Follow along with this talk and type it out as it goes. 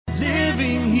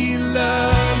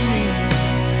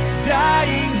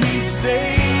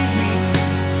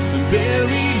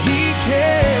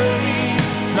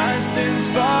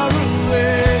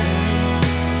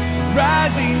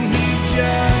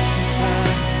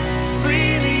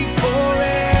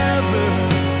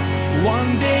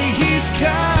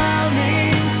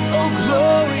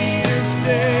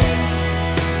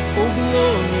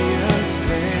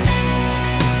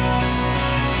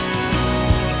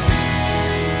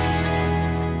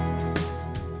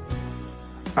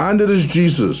And it is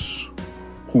Jesus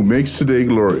who makes today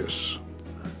glorious.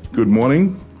 Good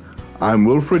morning, I'm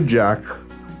Wilfred Jack,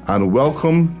 and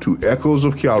welcome to Echoes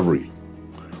of Calvary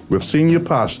with Senior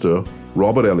Pastor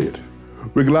Robert Elliott.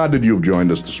 We're glad that you've joined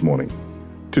us this morning.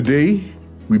 Today,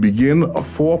 we begin a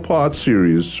 4-part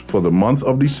series for the month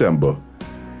of December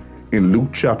in Luke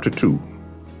chapter 2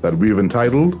 that we have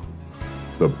entitled,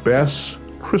 The Best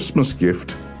Christmas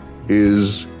Gift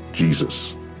is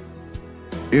Jesus.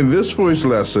 In this first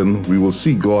lesson, we will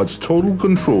see God's total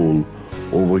control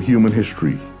over human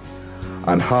history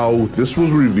and how this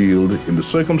was revealed in the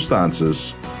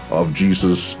circumstances of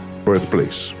Jesus'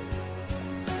 birthplace.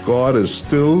 God is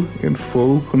still in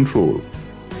full control.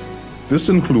 This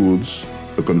includes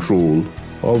the control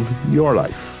of your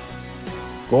life.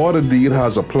 God indeed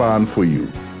has a plan for you,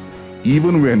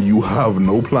 even when you have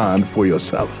no plan for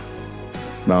yourself.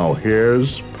 Now,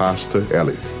 here's Pastor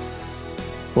Elliott.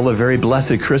 Well, a very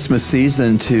blessed Christmas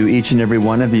season to each and every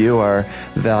one of you, our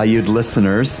valued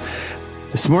listeners.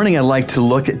 This morning, I'd like to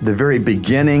look at the very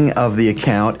beginning of the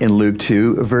account in Luke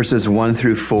 2, verses 1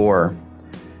 through 4.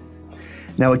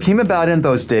 Now, it came about in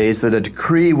those days that a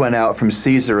decree went out from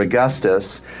Caesar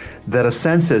Augustus that a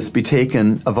census be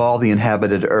taken of all the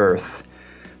inhabited earth.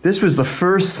 This was the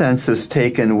first census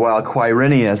taken while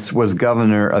Quirinius was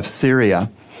governor of Syria.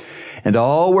 And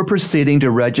all were proceeding to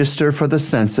register for the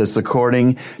census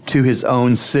according to his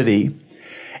own city.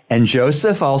 And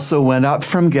Joseph also went up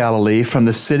from Galilee, from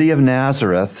the city of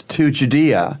Nazareth to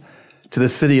Judea, to the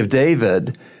city of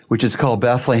David, which is called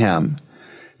Bethlehem,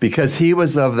 because he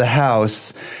was of the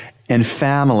house and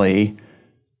family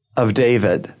of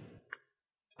David.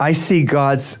 I see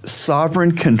God's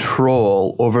sovereign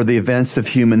control over the events of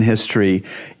human history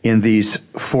in these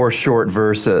 4 short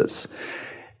verses.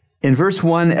 In verse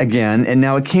 1 again, and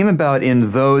now it came about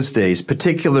in those days,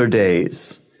 particular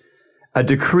days, a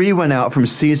decree went out from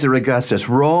Caesar Augustus.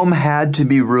 Rome had to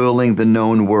be ruling the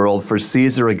known world for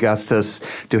Caesar Augustus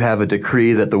to have a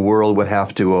decree that the world would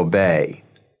have to obey.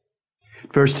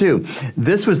 Verse 2,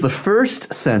 this was the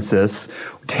first census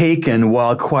taken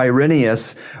while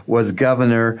Quirinius was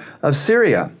governor of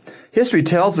Syria. History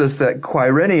tells us that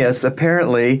Quirinius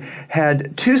apparently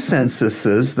had 2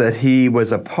 censuses that he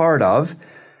was a part of.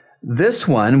 This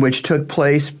one, which took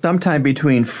place sometime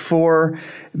between 4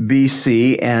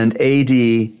 BC and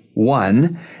AD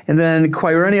 1, and then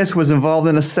Quirinius was involved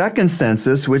in a second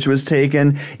census, which was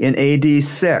taken in AD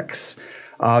 6.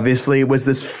 Obviously, it was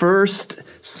this first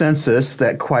census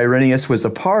that Quirinius was a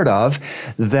part of,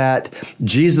 that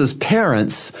Jesus'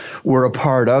 parents were a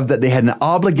part of, that they had an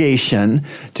obligation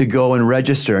to go and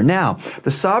register. Now, the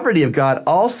sovereignty of God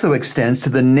also extends to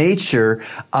the nature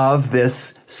of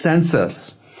this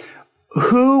census.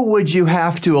 Who would you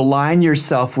have to align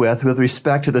yourself with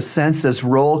respect to the census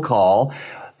roll call?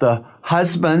 The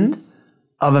husband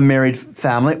of a married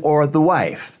family or the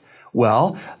wife?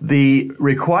 Well, the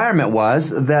requirement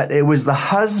was that it was the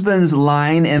husband's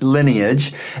line and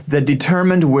lineage that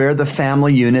determined where the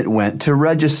family unit went to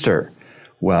register.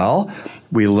 Well,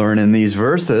 we learn in these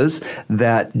verses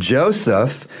that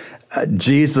Joseph,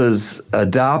 Jesus'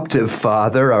 adoptive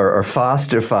father or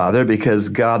foster father, because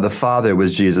God the Father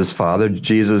was Jesus' father.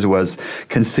 Jesus was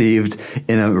conceived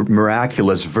in a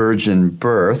miraculous virgin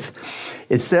birth.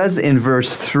 It says in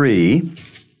verse 3,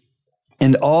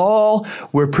 and all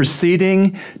were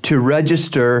proceeding to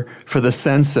register for the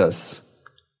census,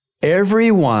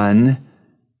 everyone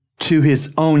to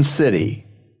his own city.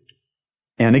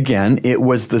 And again, it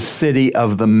was the city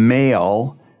of the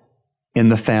male in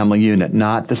the family unit,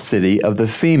 not the city of the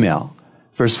female.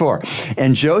 Verse 4,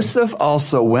 and Joseph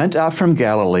also went up from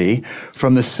Galilee,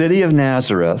 from the city of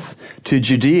Nazareth to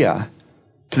Judea,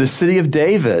 to the city of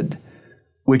David,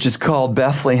 which is called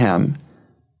Bethlehem,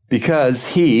 because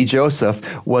he,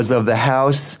 Joseph, was of the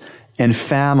house and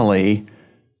family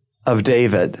of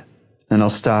David. And I'll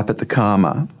stop at the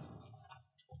comma.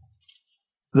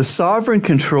 The sovereign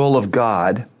control of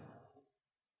God,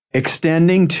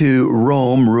 extending to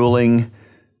Rome ruling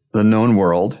the known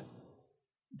world,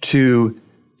 to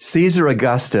Caesar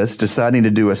Augustus deciding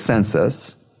to do a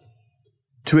census,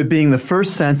 to it being the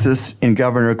first census in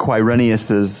Governor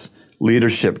Quirinius's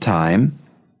leadership time,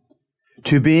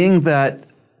 to being that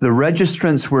the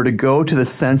registrants were to go to the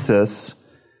census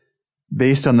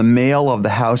based on the male of the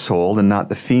household and not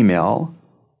the female,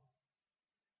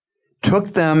 took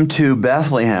them to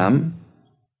Bethlehem,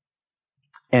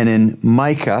 and in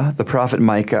Micah, the prophet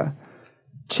Micah,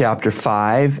 chapter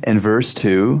 5 and verse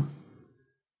 2,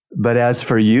 but as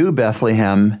for you,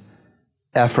 Bethlehem,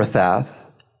 Ephrathah,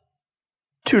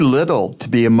 too little to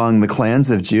be among the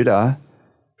clans of Judah,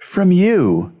 from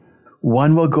you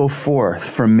one will go forth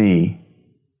from me,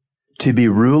 to be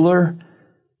ruler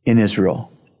in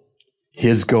Israel.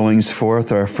 His goings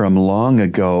forth are from long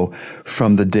ago,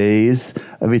 from the days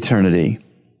of eternity.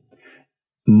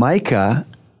 Micah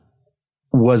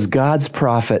was God's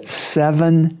prophet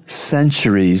 7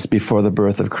 centuries before the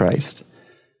birth of Christ.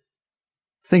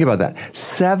 Think about that.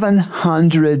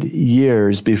 700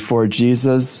 years before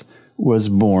Jesus was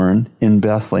born in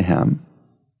Bethlehem,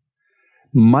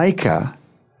 Micah,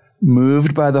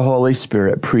 moved by the Holy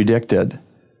Spirit, predicted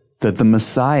that the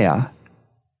Messiah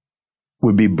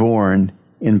would be born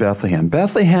in Bethlehem.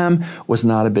 Bethlehem was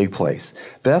not a big place.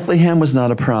 Bethlehem was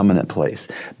not a prominent place.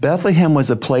 Bethlehem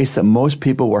was a place that most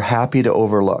people were happy to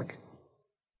overlook.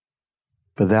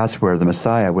 But that's where the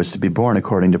Messiah was to be born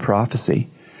according to prophecy.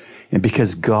 And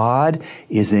because God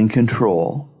is in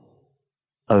control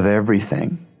of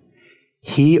everything,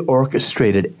 He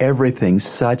orchestrated everything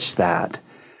such that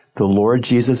the Lord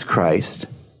Jesus Christ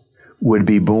would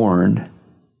be born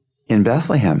in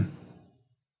Bethlehem.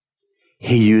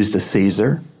 He used a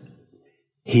Caesar.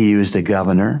 He used a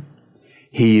governor.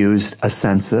 He used a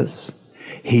census.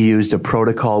 He used a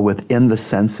protocol within the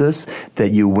census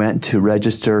that you went to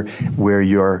register where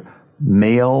your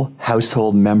male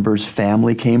household member's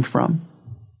family came from.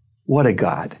 What a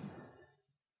God.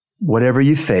 Whatever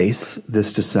you face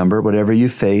this December, whatever you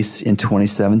face in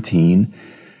 2017,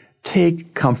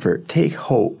 take comfort, take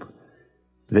hope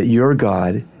that your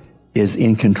God is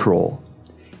in control.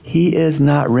 He is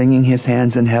not wringing His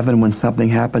hands in heaven when something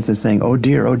happens and saying, oh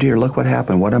dear, look what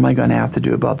happened. What am I going to have to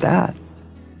do about that?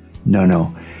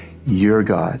 No. Your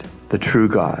God, the true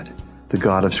God, the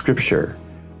God of Scripture,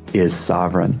 is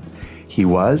sovereign. He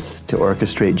was to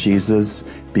orchestrate Jesus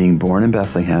being born in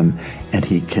Bethlehem, and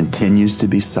He continues to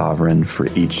be sovereign for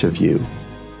each of you.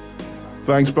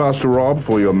 Thanks, Pastor Rob,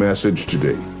 for your message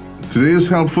today. Today's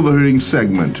Help for the Hearing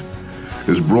segment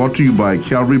is brought to you by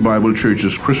Calvary Bible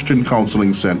Church's Christian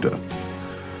Counseling Center.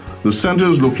 The center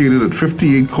is located at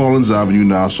 58 Collins Avenue,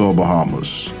 Nassau,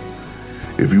 Bahamas.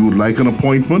 If you would like an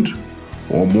appointment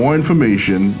or more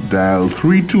information, dial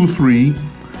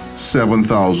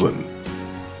 323-7000.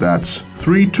 That's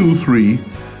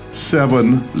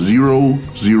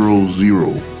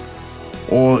 323-7000.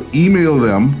 Or email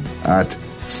them at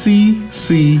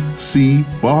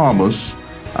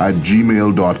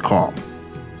cccbahamas@gmail.com.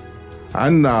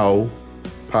 And now,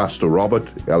 Pastor Robert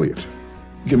Elliott.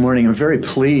 Good morning. I'm very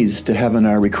pleased to have in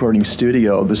our recording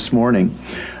studio this morning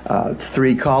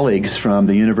 3 colleagues from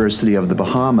the University of the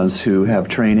Bahamas who have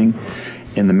training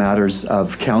in the matters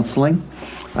of counseling.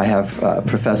 I have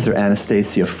Professor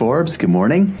Anastasia Forbes. Good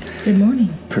morning. Good morning.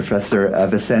 Professor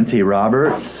Vicente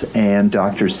Roberts and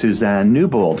Dr. Suzanne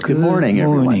Newbold. Good morning,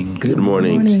 everyone. Good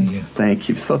morning to you. Thank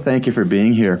you. So thank you for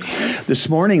being here. This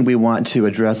morning we want to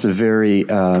address a very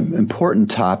important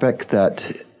topic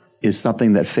that is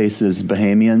something that faces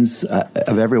Bahamians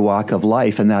of every walk of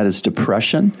life, and that is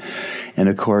depression. And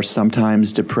of course,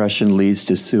 sometimes depression leads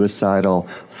to suicidal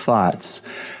thoughts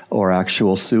or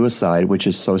actual suicide, which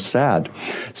is so sad.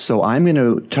 So I'm going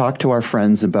to talk to our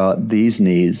friends about these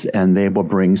needs, and they will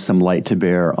bring some light to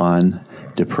bear on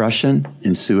depression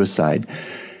and suicide.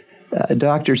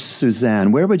 Dr.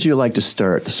 Suzanne, where would you like to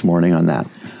start this morning on that?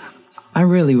 I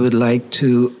really would like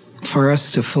for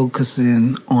us to focus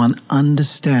in on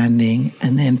understanding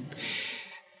and then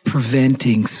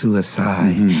preventing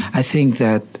suicide. Mm-hmm. I think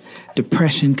that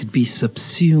depression could be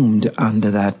subsumed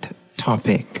under that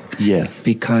topic. Yes.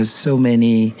 Because so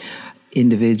many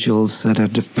individuals that are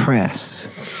depressed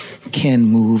can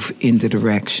move in the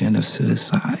direction of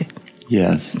suicide.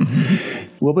 Yes. Mm-hmm.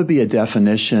 What would be a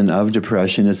definition of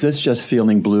depression? Is this just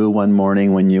feeling blue one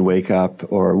morning when you wake up,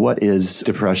 or what is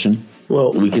depression?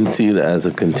 Well, we can see it as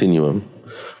a continuum.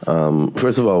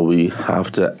 First of all, we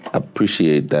have to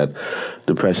appreciate that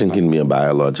depression can be a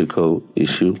biological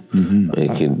issue. Mm-hmm.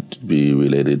 It can be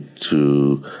related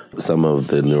to some of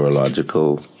the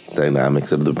neurological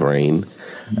dynamics of the brain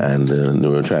and the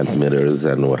neurotransmitters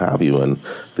and what have you. And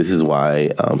this is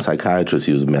why psychiatrists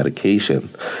use medication.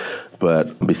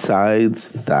 But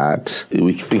besides that,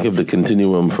 we think of the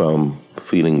continuum from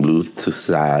feeling blue to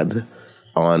sad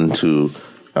on to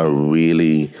a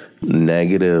really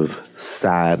negative,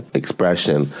 sad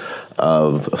expression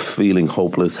of feeling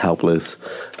hopeless, helpless,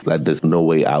 like there's no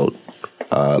way out.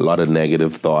 A lot of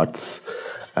negative thoughts.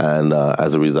 And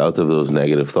as a result of those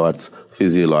negative thoughts,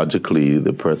 physiologically,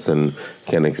 the person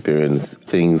can experience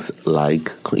things like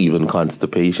even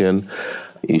constipation,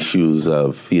 issues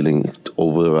of feeling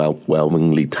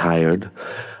overwhelmingly tired,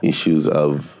 issues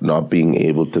of not being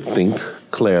able to think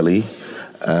clearly,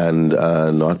 and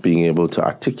not being able to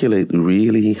articulate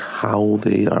really how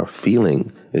they are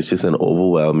feeling. It's just an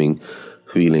overwhelming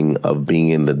feeling of being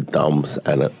in the dumps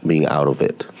and being out of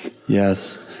it.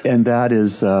 Yes, and that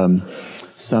is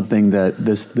something that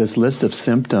this list of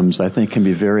symptoms, I think, can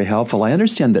be very helpful. I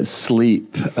understand that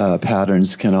sleep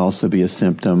patterns can also be a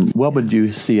symptom. What would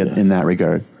you see in that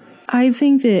regard? I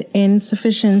think the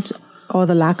insufficient or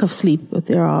the lack of sleep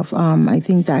thereof, I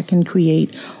think that can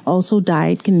create. Also,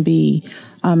 diet can be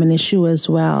an issue as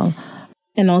well.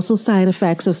 And also side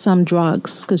effects of some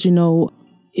drugs, because,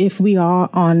 if we are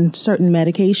on certain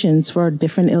medications for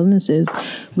different illnesses,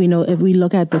 we know if we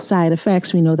look at the side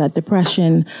effects, we know that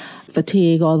depression,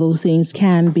 fatigue, all those things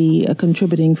can be a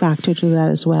contributing factor to that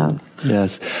as well.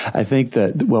 Yes. I think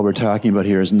that what we're talking about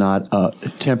here is not a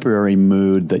temporary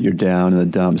mood that you're down in the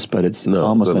dumps, but it's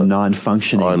almost a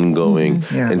non-functioning. Ongoing.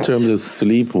 Mm-hmm. Yeah. In terms of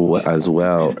sleep as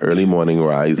well, early morning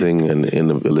rising and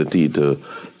inability to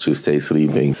stay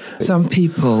sleeping. Some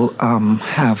people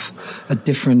have a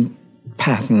different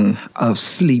pattern of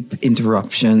sleep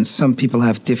interruptions. Some people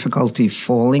have difficulty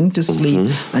falling to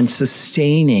sleep and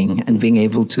sustaining and being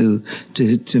able to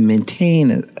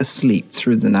maintain a sleep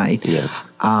through the night. Yes.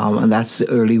 And that's the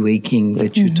early waking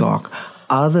that you talk.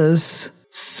 Others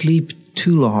sleep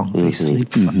too long. They sleep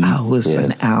for hours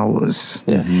and hours.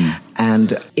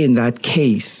 And in that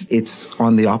case, it's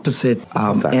on the opposite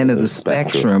end of the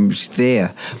spectrum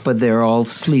there. But they're all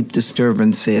sleep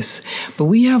disturbances. But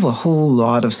we have a whole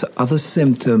lot of other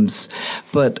symptoms.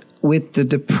 But with the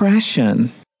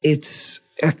depression, it's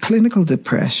a clinical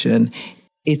depression.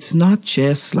 It's not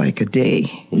just like a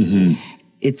day.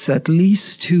 It's at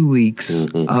least 2 weeks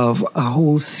of a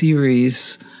whole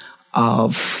series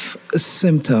of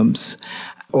symptoms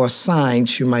or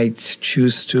signs you might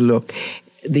choose to look.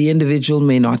 The individual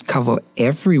may not cover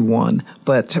everyone,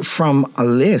 but from a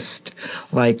list,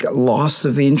 like loss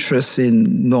of interest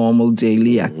in normal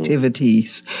daily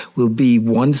activities will be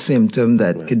one symptom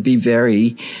that could be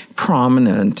very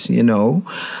prominent,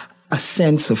 A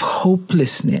sense of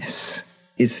hopelessness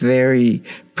is very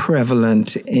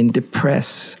prevalent in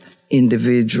depressed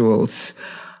individuals.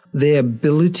 Their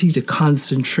ability to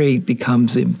concentrate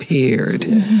becomes impaired.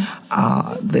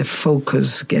 Their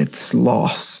focus gets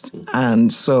lost.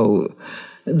 And so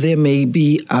there may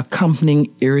be accompanying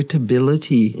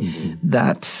irritability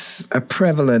that's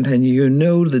prevalent, and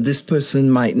that this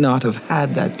person might not have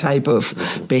had that type of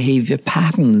behavior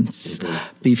patterns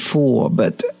before,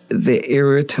 but they're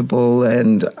irritable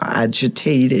and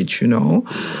agitated,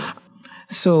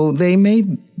 So they may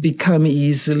become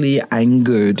easily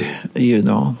angered,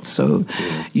 So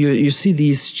you see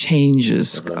these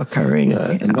changes occurring.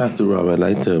 Yeah, and Pastor Rob, I'd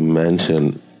like to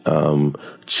mention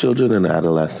children and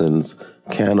adolescents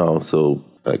can also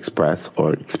express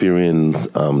or experience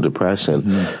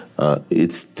depression.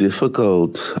 It's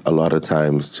difficult a lot of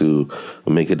times to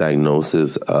make a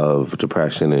diagnosis of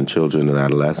depression in children and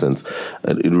adolescents.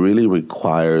 It really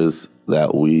requires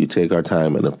that we take our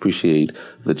time and appreciate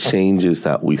the changes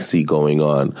that we see going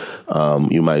on.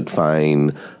 You might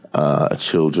find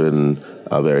children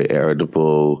are very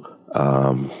irritable,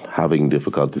 having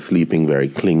difficulty sleeping, very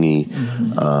clingy,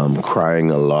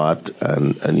 crying a lot,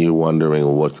 and you're wondering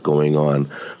what's going on.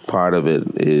 Part of it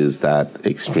is that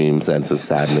extreme sense of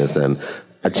sadness, and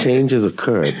a change has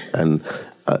occurred, and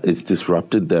it's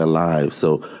disrupted their lives.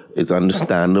 So it's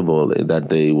understandable that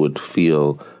they would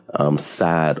feel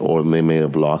sad, or they may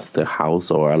have lost their house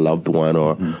or a loved one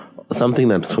or something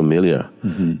that's familiar,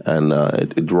 and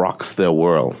it rocks their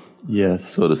world. Yes,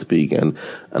 so to speak. And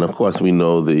of course, we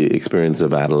know the experience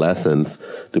of adolescence,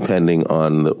 depending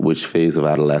on which phase of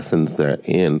adolescence they're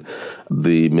in.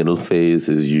 The middle phase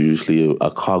is usually a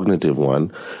cognitive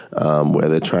one, where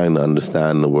they're trying to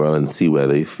understand the world and see where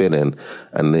they fit in.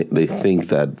 And they think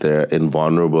that they're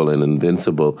invulnerable and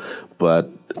invincible,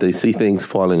 but they see things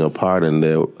falling apart, and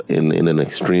they're in an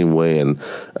extreme way,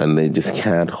 and they just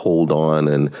can't hold on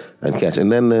and catch.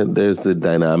 And then there's the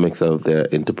dynamics of their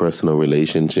interpersonal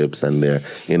relationships and their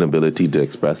inability to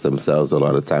express themselves a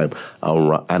lot of time,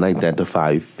 and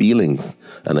identify feelings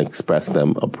and express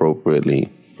them appropriately.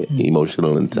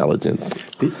 Emotional intelligence.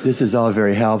 This is all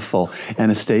very helpful.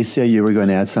 Anastasia, you were going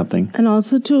to add something. And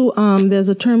also, too, there's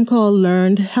a term called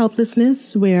learned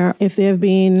helplessness, where if they've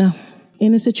been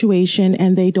in a situation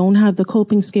and they don't have the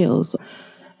coping skills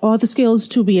or the skills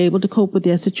to be able to cope with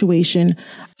their situation,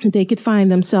 they could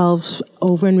find themselves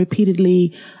over and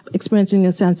repeatedly experiencing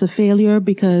a sense of failure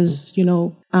because,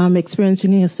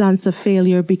 experiencing a sense of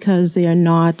failure because they are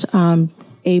not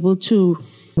able to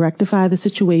rectify the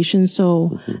situation.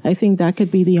 So I think that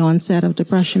could be the onset of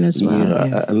depression as well.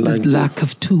 The lack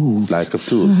of tools. Lack of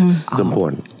tools. It's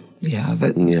important.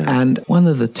 And one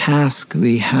of the tasks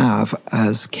we have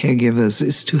as caregivers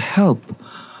is to help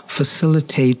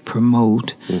facilitate,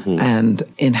 promote, and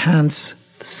enhance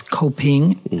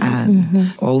coping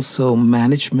and also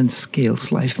management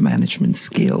skills, life management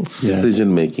skills.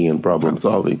 Decision making and problem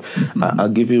solving. I'll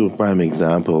give you a prime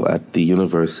example. At the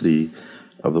University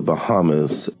of the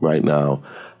Bahamas right now,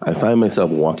 I find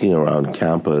myself walking around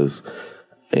campus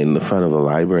in the front of the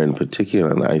library in particular,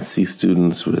 and I see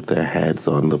students with their heads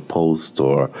on the post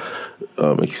or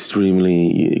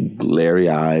extremely glary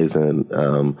eyes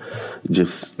and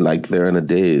just like they're in a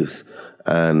daze.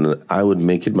 And I would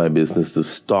make it my business to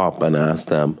stop and ask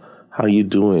them, how you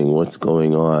doing? What's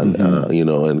going on?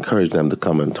 Encourage them to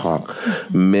come and talk.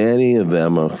 Many of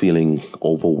them are feeling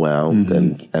overwhelmed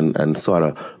and sort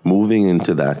of moving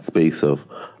into that space of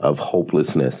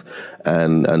hopelessness.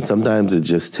 And sometimes it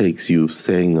just takes you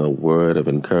saying a word of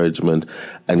encouragement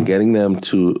and getting them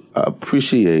to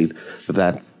appreciate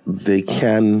that they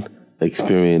can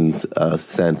experience a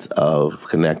sense of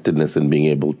connectedness and being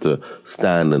able to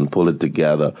stand and pull it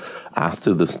together.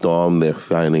 After the storm, they're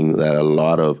finding that a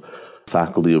lot of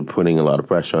faculty are putting a lot of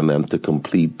pressure on them to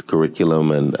complete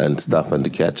curriculum and stuff and to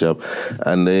catch up.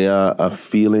 And they are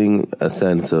feeling a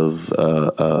sense of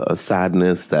a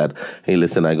sadness that, hey,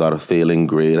 listen, I got a failing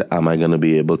grade. Am I going to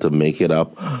be able to make it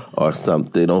up or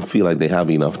something? They don't feel like they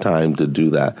have enough time to do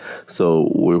that.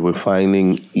 So we're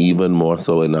finding even more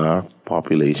so in our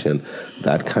population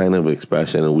that kind of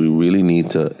expression, and we really need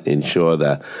to ensure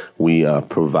that we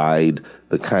provide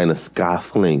the kind of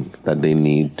scaffolding that they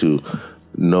need to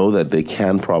know that they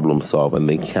can problem solve and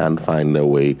they can find their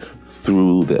way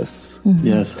through this.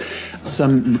 Yes.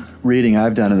 Some reading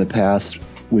I've done in the past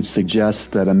would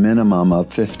suggest that a minimum of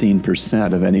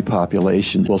 15% of any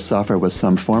population will suffer with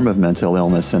some form of mental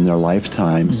illness in their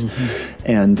lifetimes.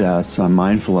 And so I'm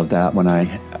mindful of that when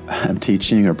I am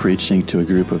teaching or preaching to a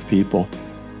group of people.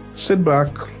 Sit back,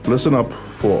 listen up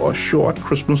for a short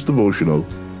Christmas devotional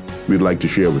we'd like to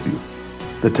share with you.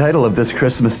 The title of this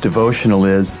Christmas devotional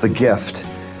is The Gift.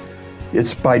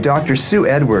 It's by Dr. Sue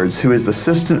Edwards, who is the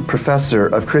Assistant Professor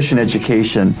of Christian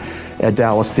Education at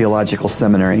Dallas Theological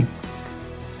Seminary.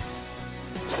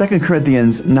 2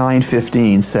 Corinthians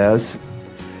 9:15 says,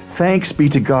 "Thanks be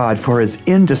to God for His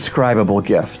indescribable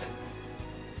gift."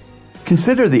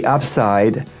 Consider the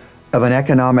upside of an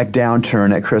economic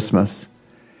downturn at Christmas.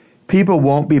 People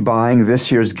won't be buying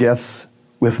this year's gifts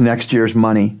with next year's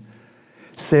money.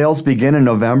 Sales begin in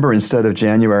November instead of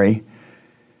January.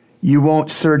 You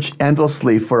won't search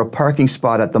endlessly for a parking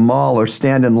spot at the mall or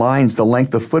stand in lines the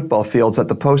length of football fields at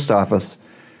the post office.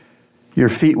 Your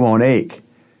feet won't ache.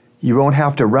 You won't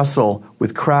have to wrestle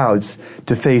with crowds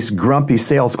to face grumpy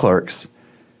sales clerks.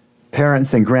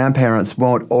 Parents and grandparents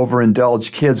won't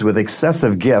overindulge kids with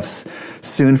excessive gifts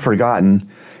soon forgotten,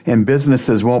 and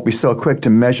businesses won't be so quick to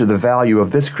measure the value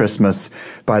of this Christmas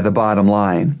by the bottom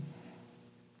line.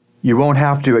 You won't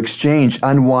have to exchange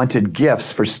unwanted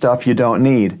gifts for stuff you don't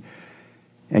need,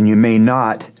 and you may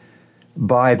not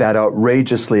buy that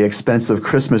outrageously expensive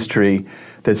Christmas tree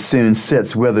that soon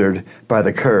sits withered by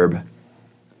the curb.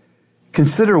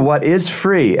 Consider what is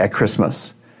free at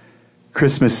Christmas: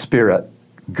 Christmas spirit,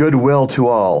 goodwill to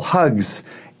all, hugs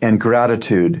and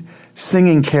gratitude,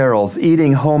 singing carols,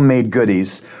 eating homemade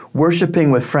goodies, worshiping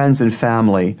with friends and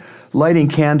family, lighting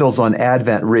candles on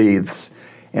Advent wreaths,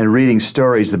 and reading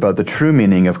stories about the true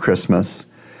meaning of Christmas,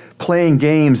 playing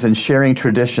games and sharing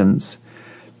traditions,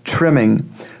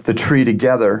 trimming the tree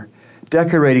together,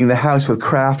 decorating the house with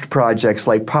craft projects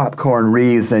like popcorn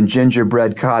wreaths and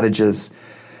gingerbread cottages,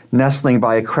 nestling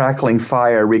by a crackling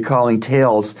fire, recalling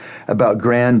tales about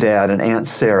Granddad and Aunt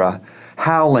Sarah,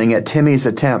 howling at Timmy's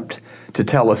attempt to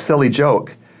tell a silly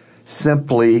joke.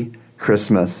 Simply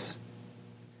Christmas.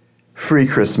 Free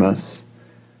Christmas.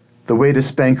 The way to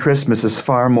spend Christmas is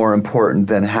far more important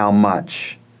than how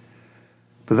much.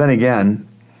 But then again,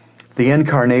 the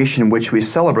incarnation which we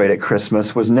celebrate at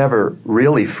Christmas was never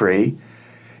really free.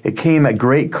 It came at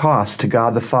great cost to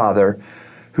God the Father,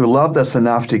 who loved us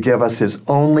enough to give us His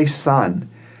only Son,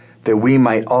 that we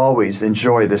might always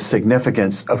enjoy the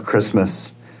significance of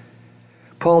Christmas.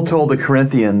 Paul told the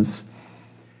Corinthians,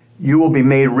 "You will be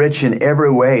made rich in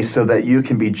every way so that you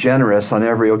can be generous on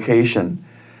every occasion.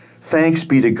 Thanks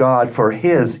be to God for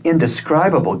His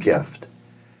indescribable gift."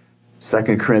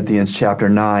 2 Corinthians chapter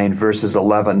 9, verses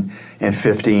 11 and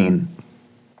 15.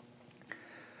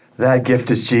 That gift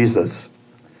is Jesus.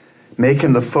 Make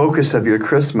Him the focus of your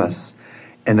Christmas.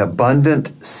 An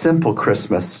abundant, simple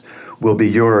Christmas will be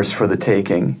yours for the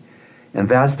taking. And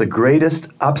that's the greatest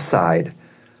upside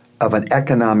of an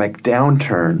economic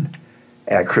downturn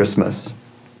at Christmas.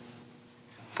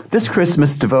 This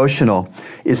Christmas devotional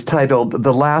is titled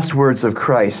The Last Words of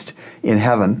Christ in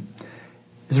Heaven.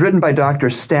 is written by Dr.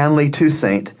 Stanley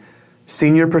Toussaint,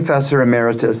 Senior Professor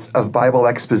Emeritus of Bible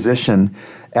Exposition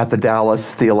at the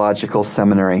Dallas Theological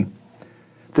Seminary.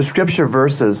 The scripture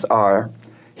verses are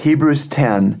Hebrews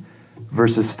 10,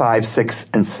 verses 5, 6,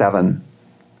 and 7.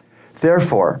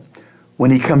 Therefore,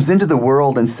 when he comes into the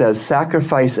world and says,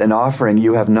 "Sacrifice and offering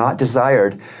you have not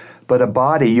desired, but a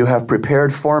body you have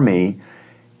prepared for me,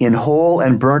 in whole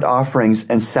and burnt offerings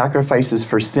and sacrifices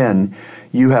for sin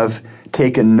you have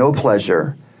taken no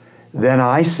pleasure," then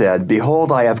I said,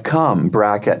 "Behold, I have come,"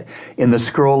 bracket, "in the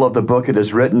scroll of the book it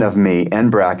is written of me,"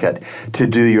 end bracket, "to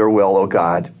do your will, O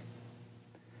God."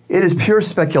 It is pure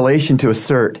speculation to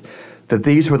assert that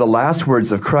these were the last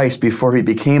words of Christ before he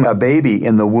became a baby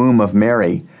in the womb of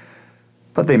Mary,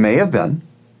 but they may have been.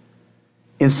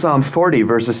 In Psalm 40,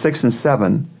 verses 6 and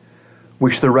 7,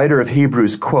 which the writer of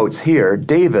Hebrews quotes here,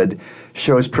 David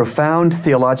shows profound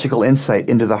theological insight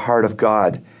into the heart of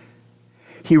God.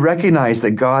 He recognized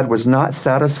that God was not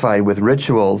satisfied with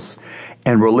rituals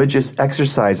and religious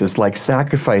exercises like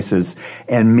sacrifices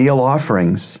and meal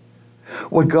offerings.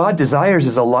 What God desires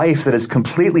is a life that is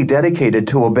completely dedicated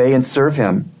to obey and serve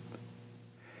him.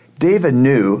 David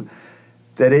knew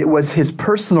that it was his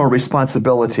personal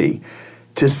responsibility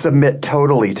to submit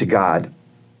totally to God.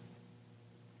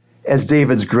 As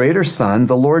David's greater son,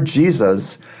 the Lord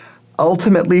Jesus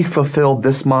ultimately fulfilled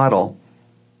this model.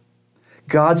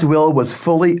 God's will was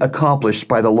fully accomplished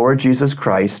by the Lord Jesus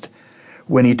Christ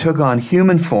when he took on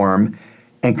human form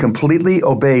and completely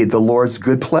obeyed the Lord's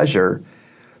good pleasure,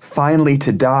 finally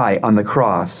to die on the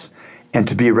cross and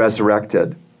to be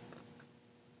resurrected.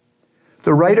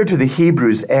 The writer to the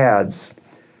Hebrews adds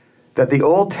that the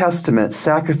Old Testament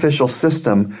sacrificial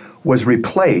system was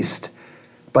replaced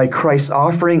by Christ's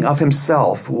offering of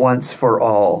himself once for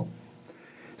all.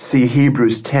 See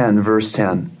Hebrews 10, verse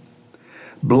 10.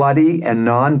 Bloody and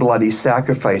non-bloody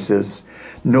sacrifices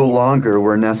no longer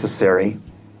were necessary.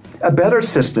 A better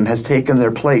system has taken their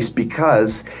place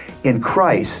because in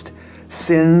Christ,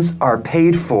 sins are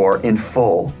paid for in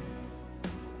full.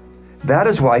 That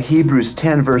is why Hebrews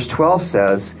 10 verse 12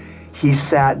 says, "He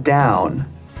sat down,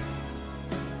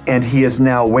 and he is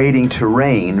now waiting to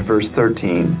reign," verse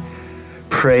 13.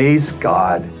 Praise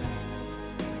God.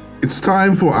 It's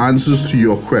time for answers to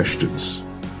your questions.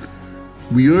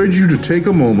 We urge you to take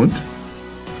a moment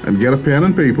and get a pen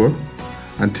and paper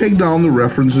and take down the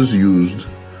references used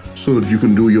so that you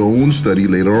can do your own study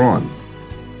later on.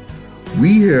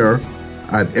 We here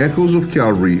at Echoes of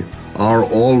Calvary are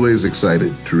always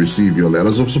excited to receive your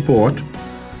letters of support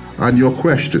and your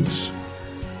questions,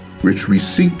 which we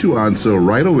seek to answer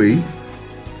right away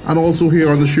and also here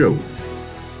on the show.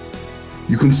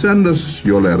 You can send us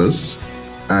your letters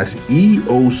at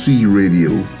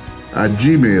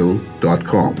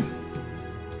eocradio@gmail.com.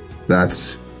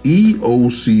 That's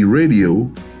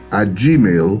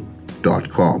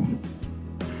eocradio@gmail.com.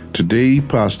 Today,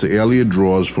 Pastor Elliot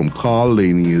draws from Carl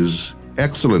Laney's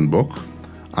excellent book,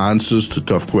 Answers to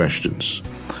Tough Questions.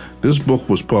 This book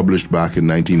was published back in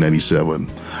 1997.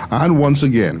 And once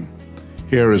again,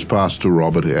 here is Pastor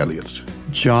Robert Elliott.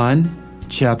 John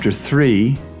chapter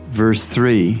 3, verse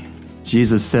 3,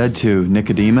 Jesus said to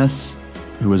Nicodemus,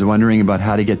 who was wondering about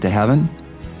how to get to heaven,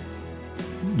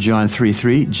 John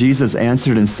 3:3, Jesus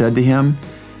answered and said to him,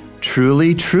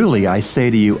 "Truly, truly, I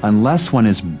say to you, unless one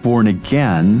is born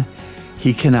again,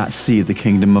 he cannot see the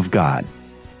kingdom of God."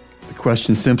 The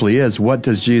question simply is, what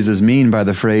does Jesus mean by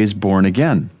the phrase born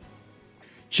again?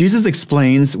 Jesus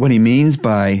explains what he means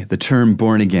by the term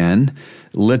born again,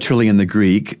 literally in the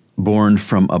Greek, born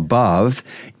from above,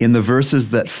 in the verses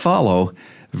that follow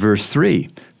verse 3.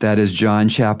 That is John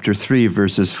chapter 3,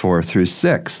 verses 4 through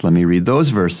 6. Let me read those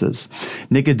verses.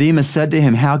 Nicodemus said to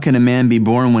him, "How can a man be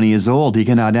born when he is old? He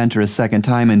cannot enter a second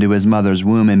time into his mother's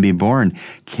womb and be born,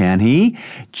 can he?"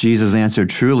 Jesus answered,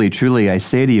 "Truly, truly, I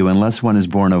say to you, unless one is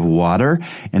born of water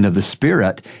and of the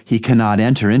Spirit, he cannot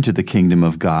enter into the kingdom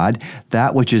of God.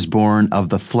 That which is born of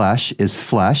the flesh is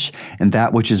flesh, and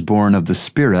that which is born of the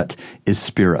Spirit is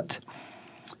spirit."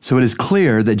 So it is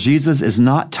clear that Jesus is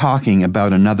not talking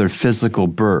about another physical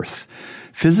birth.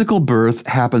 Physical birth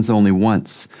happens only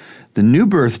once. The new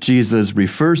birth Jesus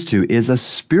refers to is a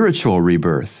spiritual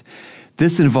rebirth.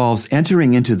 This involves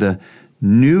entering into the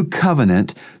new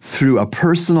covenant through a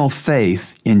personal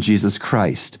faith in Jesus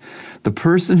Christ. The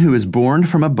person who is born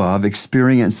from above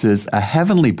experiences a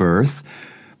heavenly birth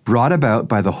brought about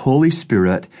by the Holy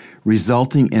Spirit,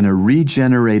 resulting in a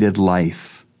regenerated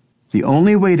life. The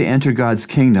only way to enter God's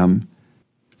kingdom,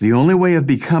 the only way of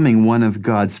becoming one of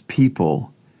God's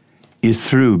people, is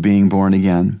through being born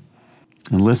again.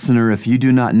 And listener, if you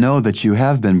do not know that you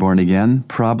have been born again,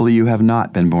 probably you have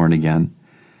not been born again.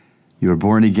 You are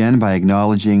born again by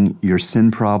acknowledging your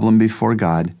sin problem before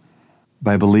God,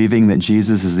 by believing that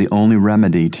Jesus is the only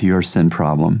remedy to your sin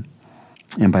problem,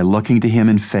 and by looking to Him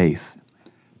in faith,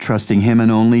 trusting Him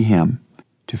and only Him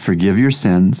to forgive your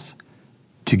sins,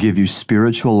 to give you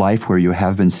spiritual life where you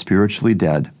have been spiritually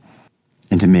dead,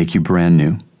 and to make you brand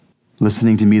new.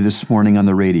 Listening to me this morning on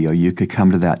the radio, you could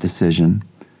come to that decision.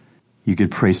 You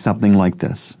could pray something like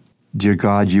this: Dear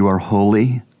God, you are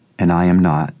holy, and I am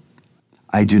not.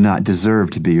 I do not deserve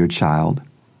to be your child,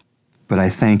 but I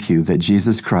thank you that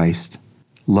Jesus Christ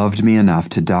loved me enough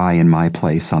to die in my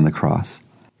place on the cross,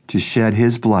 to shed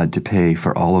His blood to pay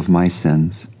for all of my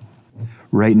sins.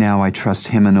 Right now, I trust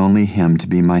Him and only Him to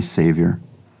be my Savior,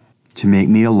 to make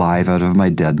me alive out of my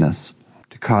deadness,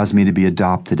 to cause me to be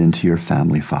adopted into your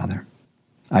family, Father.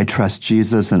 I trust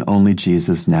Jesus and only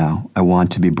Jesus now. I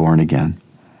want to be born again.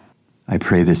 I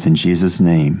pray this in Jesus'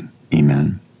 name.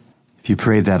 Amen. If you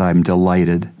pray that, I'm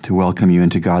delighted to welcome you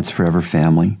into God's forever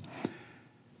family.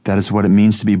 That is what it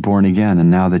means to be born again,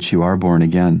 and now that you are born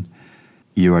again,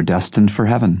 you are destined for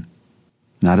heaven.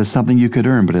 Not as something you could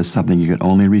earn, but as something you could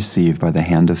only receive by the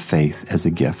hand of faith as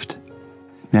a gift.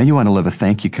 Now you want to live a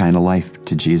thank you kind of life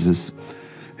to Jesus,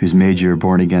 who's made your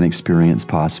born-again experience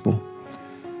possible.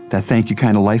 That thank you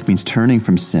kind of life means turning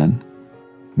from sin,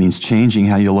 means changing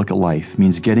how you look at life,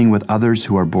 means getting with others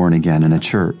who are born again in a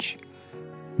church,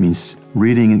 means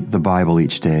reading the Bible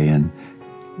each day and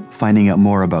finding out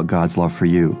more about God's love for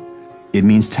you. It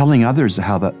means telling others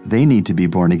how they need to be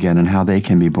born again and how they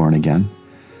can be born again.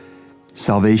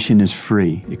 Salvation is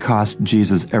free. It cost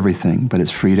Jesus everything, but it's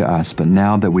free to us. But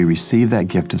now that we receive that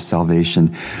gift of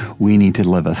salvation, we need to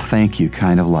live a thank you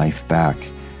kind of life back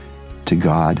to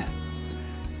God.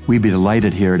 We'd be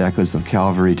delighted here at Echoes of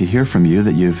Calvary to hear from you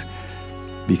that you've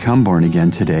become born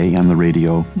again today on the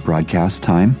radio broadcast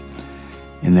time,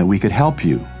 and that we could help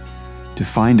you to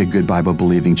find a good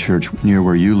Bible-believing church near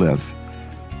where you live.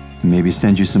 Maybe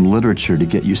send you some literature to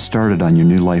get you started on your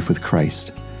new life with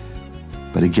Christ.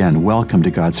 But again, welcome to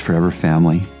God's forever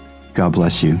family. God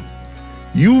bless you.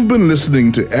 You've been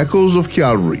listening to Echoes of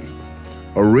Calvary,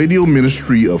 a radio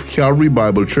ministry of Calvary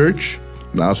Bible Church,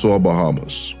 Nassau,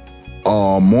 Bahamas.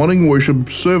 Our morning worship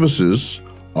services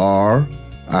are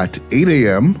at 8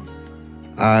 a.m.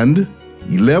 and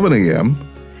 11 a.m.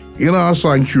 in our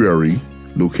sanctuary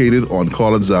located on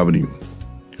Collins Avenue.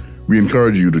 We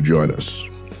encourage you to join us.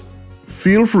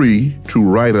 Feel free to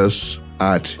write us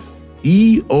at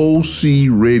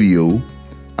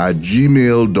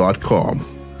eocradio@gmail.com.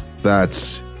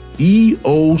 That's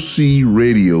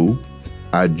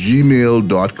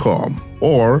eocradio@gmail.com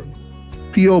or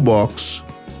P.O. Box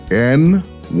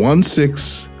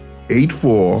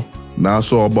N1684,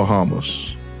 Nassau,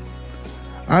 Bahamas.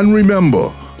 And remember,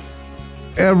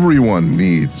 everyone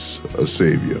needs a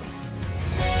Savior.